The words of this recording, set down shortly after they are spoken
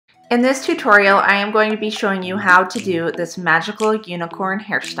In this tutorial, I am going to be showing you how to do this magical unicorn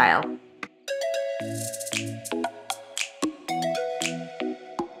hairstyle.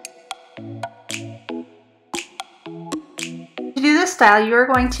 To do this style, you are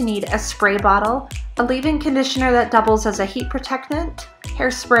going to need a spray bottle, a leave-in conditioner that doubles as a heat protectant,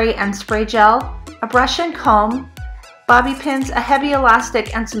 hairspray and spray gel, a brush and comb, bobby pins, a heavy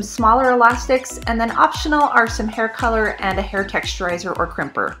elastic and some smaller elastics, and then optional are some hair color and a hair texturizer or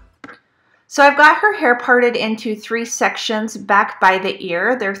crimper. So I've got her hair parted into 3 sections back by the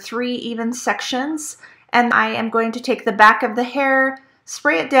ear. They're 3 even sections, and I am going to take the back of the hair,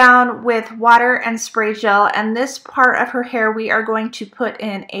 spray it down with water and spray gel, and this part of her hair we are going to put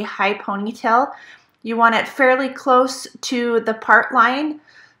in a high ponytail. You want it fairly close to the part line,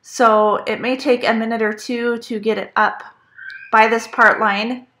 so it may take a minute or 2 to get it up by this part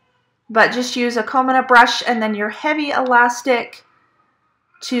line, but just use a comb and a brush and then your heavy elastic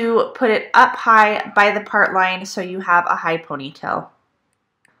to put it up high by the part line so you have a high ponytail.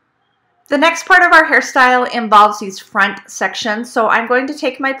 The next part of our hairstyle involves these front sections, so I'm going to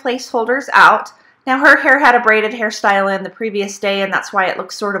take my placeholders out. Now her hair had a braided hairstyle in the previous day, and that's why it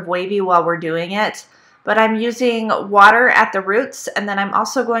looks sort of wavy while we're doing it. But I'm using water at the roots, and then I'm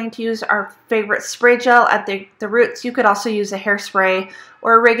also going to use our favorite spray gel at the roots. You could also use a hairspray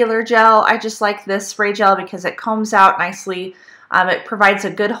or a regular gel. I just like this spray gel because it combs out nicely. It provides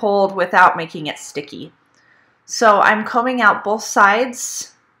a good hold without making it sticky. So I'm combing out both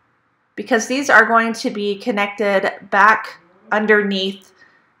sides because these are going to be connected back underneath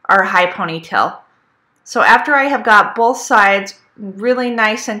our high ponytail. So after I have got both sides really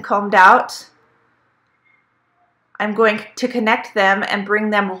nice and combed out, I'm going to connect them and bring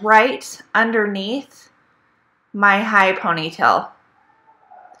them right underneath my high ponytail,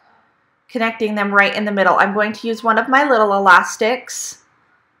 connecting them right in the middle. I'm going to use one of my little elastics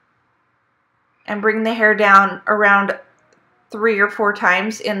and bring the hair down around 3 or 4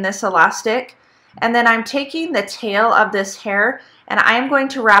 times in this elastic. And then I'm taking the tail of this hair and I am going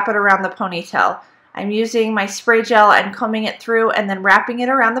to wrap it around the ponytail. I'm using my spray gel and combing it through and then wrapping it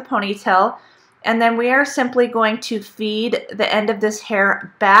around the ponytail. And then we are simply going to feed the end of this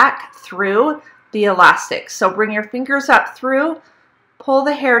hair back through the elastic. So bring your fingers up through, pull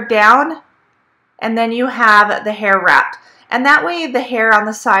the hair down, and then you have the hair wrapped. And that way the hair on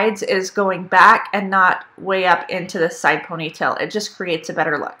the sides is going back and not way up into the side ponytail. It just creates a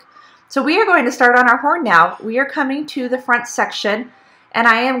better look. So we are going to start on our horn now. We are coming to the front section, and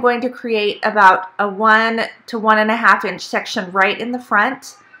I am going to create about a 1 to 1.5 inch section right in the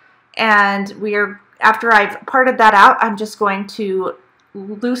front. And after I've parted that out, I'm just going to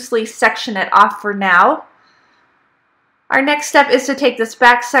loosely section it off for now. Our next step is to take this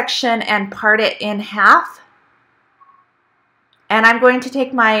back section and part it in half. And I'm going to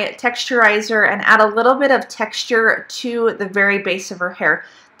take my texturizer and add a little bit of texture to the very base of her hair.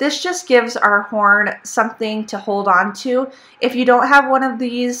 This just gives our horn something to hold on to. If you don't have one of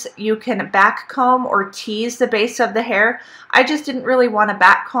these, you can back comb or tease the base of the hair. I just didn't really want to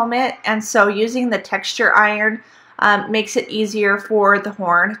back comb it, and so using the texture iron makes it easier for the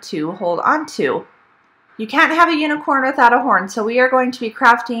horn to hold on to. You can't have a unicorn without a horn, so we are going to be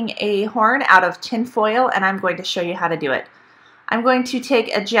crafting a horn out of tin foil, and I'm going to show you how to do it. I'm going to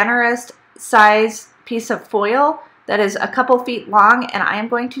take a generous size piece of foil that is a couple feet long, and I am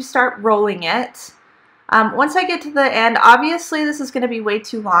going to start rolling it. Once I get to the end, obviously this is going to be way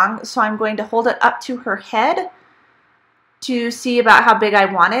too long, so I'm going to hold it up to her head to see about how big I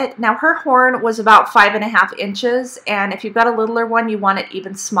want it. Now her horn was about 5.5 inches, and if you've got a littler one, you want it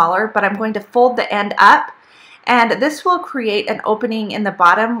even smaller, but I'm going to fold the end up, and this will create an opening in the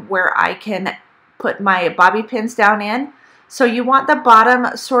bottom where I can put my bobby pins down in. So you want the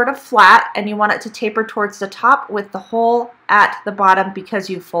bottom sort of flat, and you want it to taper towards the top with the hole at the bottom because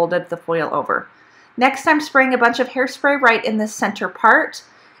you folded the foil over. Next, I'm spraying a bunch of hairspray right in the center part,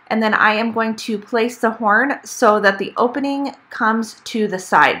 and then I am going to place the horn so that the opening comes to the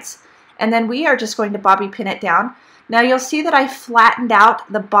sides. And then we are just going to bobby pin it down. Now you'll see that I flattened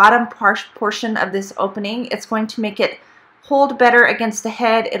out the bottom portion of this opening. It's going to make it hold better against the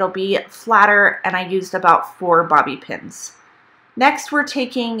head. It'll be flatter, and I used about 4 bobby pins. Next, we're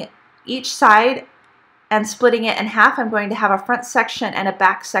taking each side and splitting it in half. I'm going to have a front section and a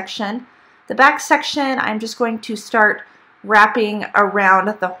back section. The back section, I'm just going to start wrapping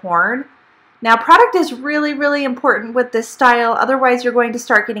around the horn. Now, product is really, really important with this style. Otherwise, you're going to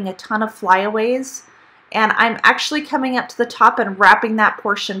start getting a ton of flyaways. And I'm actually coming up to the top and wrapping that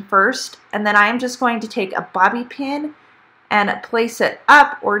portion first. And then I'm just going to take a bobby pin and place it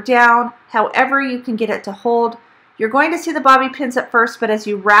up or down, however you can get it to hold. You're going to see the bobby pins at first, but as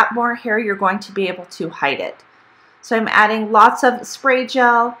you wrap more hair, you're going to be able to hide it. So I'm adding lots of spray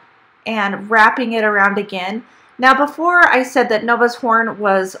gel and wrapping it around again. Now before I said that Nova's horn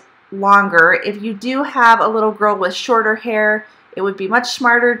was longer. If you do have a little girl with shorter hair, it would be much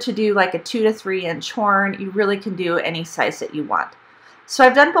smarter to do like a 2 to 3 inch horn. You really can do any size that you want. So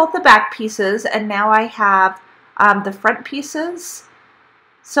I've done both the back pieces, and now I have the front pieces.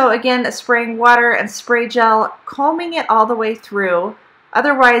 So again, spraying water and spray gel, combing it all the way through.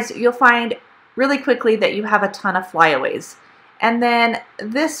 Otherwise, you'll find really quickly that you have a ton of flyaways. And then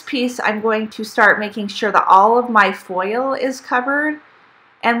this piece, I'm going to start making sure that all of my foil is covered.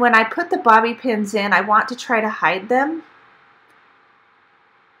 And when I put the bobby pins in, I want to try to hide them.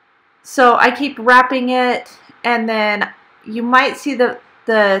 So I keep wrapping it, and then you might see the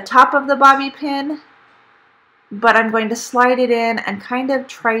top of the bobby pin, but I'm going to slide it in and kind of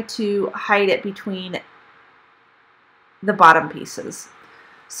try to hide it between the bottom pieces.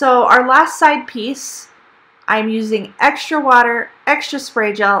 So our last side piece, I'm using extra water, extra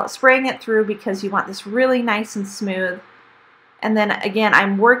spray gel, spraying it through because you want this really nice and smooth. And then again,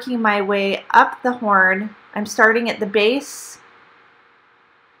 I'm working my way up the horn. I'm starting at the base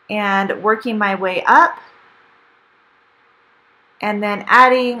and working my way up, and then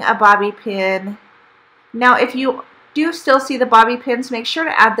adding a bobby pin. Now if you do still see the bobby pins, make sure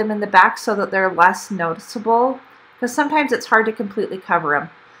to add them in the back so that they're less noticeable, because sometimes it's hard to completely cover them.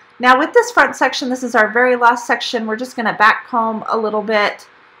 Now with this front section, this is our very last section, we're just going to back comb a little bit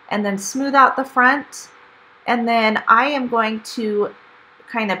and then smooth out the front. And then I am going to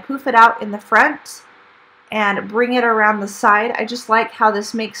kind of poof it out in the front and bring it around the side. I just like how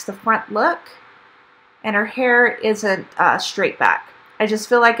this makes the front look, and her hair isn't straight back. I just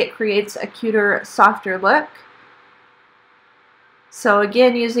feel like it creates a cuter, softer look. So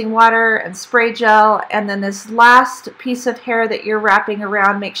again, using water and spray gel, and then this last piece of hair that you're wrapping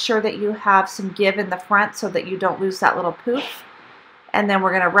around, make sure that you have some give in the front so that you don't lose that little poof. And then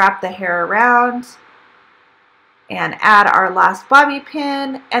we're going to wrap the hair around and add our last bobby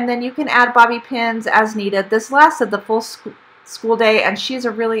pin, and then you can add bobby pins as needed. This lasted the full school day, and she's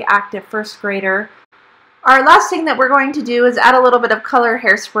a really active first grader. Our last thing that we're going to do is add a little bit of color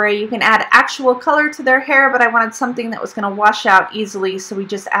hairspray. You can add actual color to their hair, but I wanted something that was going to wash out easily, so we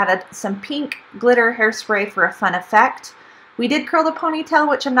just added some pink glitter hairspray for a fun effect. We did curl the ponytail,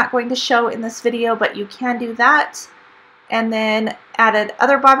 which I'm not going to show in this video, but you can do that. And then added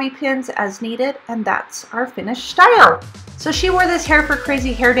other bobby pins as needed, and that's our finished style. So she wore this hair for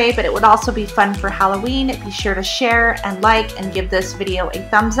Crazy Hair Day, but it would also be fun for Halloween. Be sure to share and like and give this video a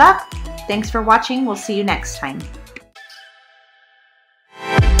thumbs up. Thanks for watching. We'll see you next time.